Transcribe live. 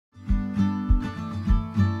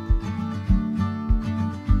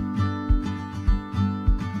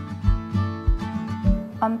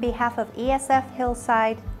On behalf of ESF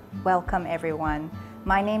Hillside, welcome everyone.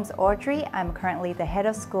 My name's Audrey. I'm currently the head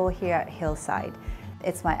of school here at Hillside.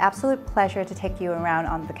 It's my absolute pleasure to take you around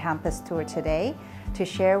on the campus tour today to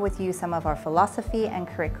share with you some of our philosophy and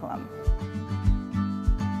curriculum.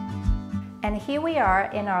 And here we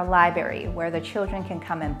are in our library where the children can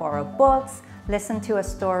come and borrow books, listen to a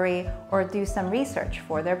story, or do some research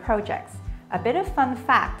for their projects. A bit of fun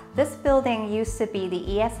fact, this building used to be the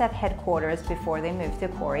ESF headquarters before they moved to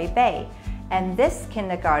Quarry Bay. And this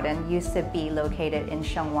kindergarten used to be located in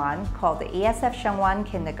Shengwan, called the ESF Shengwan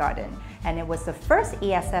Kindergarten. And it was the first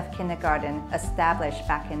ESF kindergarten established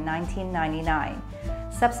back in 1999.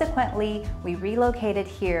 Subsequently, we relocated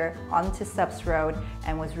here onto Stubbs Road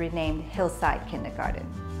and was renamed Hillside Kindergarten.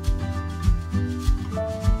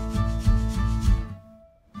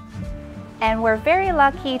 And we're very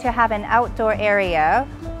lucky to have an outdoor area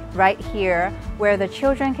right here where the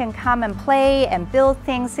children can come and play and build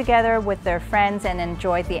things together with their friends and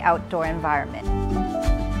enjoy the outdoor environment.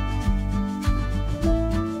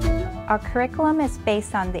 Our curriculum is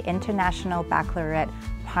based on the International Baccalaureate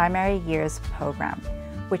Primary Years program,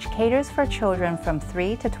 which caters for children from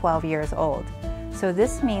 3 to 12 years old. So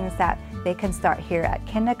this means that they can start here at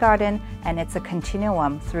kindergarten and it's a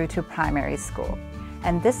continuum through to primary school.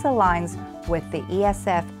 And this aligns with the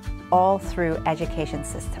ESF all-through education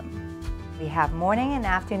system. We have morning and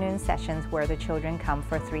afternoon sessions where the children come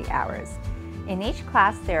for 3 hours. In each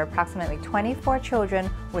class, there are approximately 24 children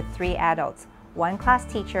with 3 adults, 1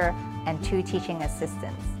 class teacher, and 2 teaching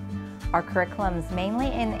assistants. Our curriculum is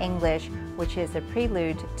mainly in English, which is a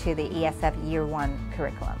prelude to the ESF Year 1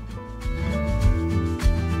 curriculum.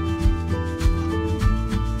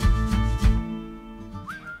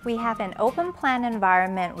 We have an open plan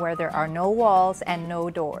environment where there are no walls and no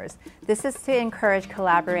doors. This is to encourage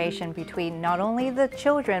collaboration between not only the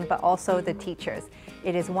children but also the teachers.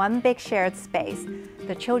 It is one big shared space.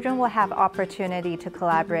 The children will have opportunity to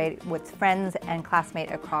collaborate with friends and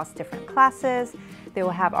classmates across different classes. They will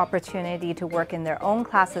have opportunity to work in their own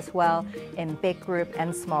class as well in big group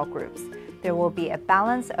and small groups. There will be a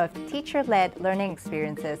balance of teacher-led learning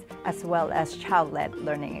experiences as well as child-led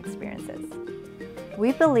learning experiences.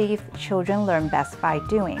 We believe children learn best by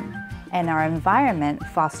doing, and our environment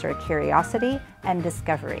fosters curiosity and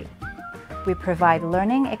discovery. We provide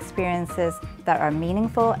learning experiences that are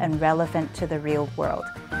meaningful and relevant to the real world.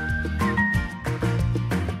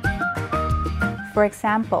 For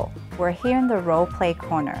example, we're here in the role play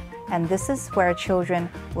corner, and this is where children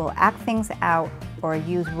will act things out or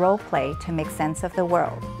use role play to make sense of the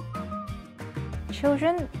world.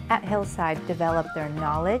 Children at Hillside develop their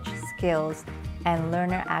knowledge, skills, and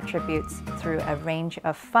learner attributes through a range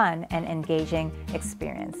of fun and engaging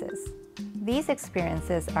experiences. These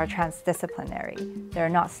experiences are transdisciplinary. They're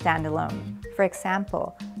not standalone. For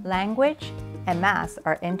example, language and math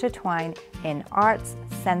are intertwined in arts,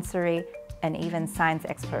 sensory, and even science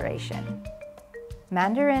exploration.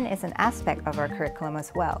 Mandarin is an aspect of our curriculum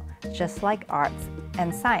as well, just like arts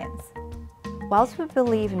and science. Whilst we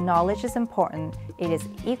believe knowledge is important, it is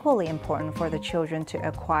equally important for the children to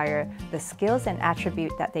acquire the skills and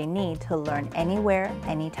attributes that they need to learn anywhere,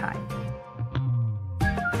 anytime.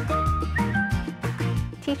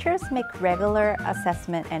 Teachers make regular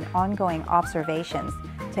assessment and ongoing observations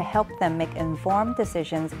to help them make informed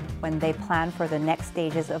decisions when they plan for the next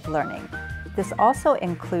stages of learning. This also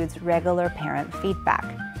includes regular parent feedback.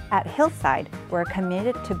 At Hillside, we're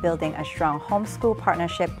committed to building a strong homeschool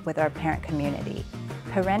partnership with our parent community.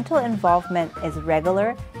 Parental involvement is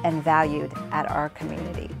regular and valued at our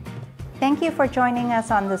community. Thank you for joining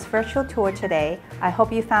us on this virtual tour today. I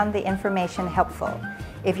hope you found the information helpful.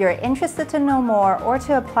 If you're interested to know more or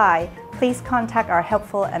to apply, please contact our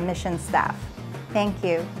helpful admissions staff. Thank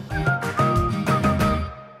you.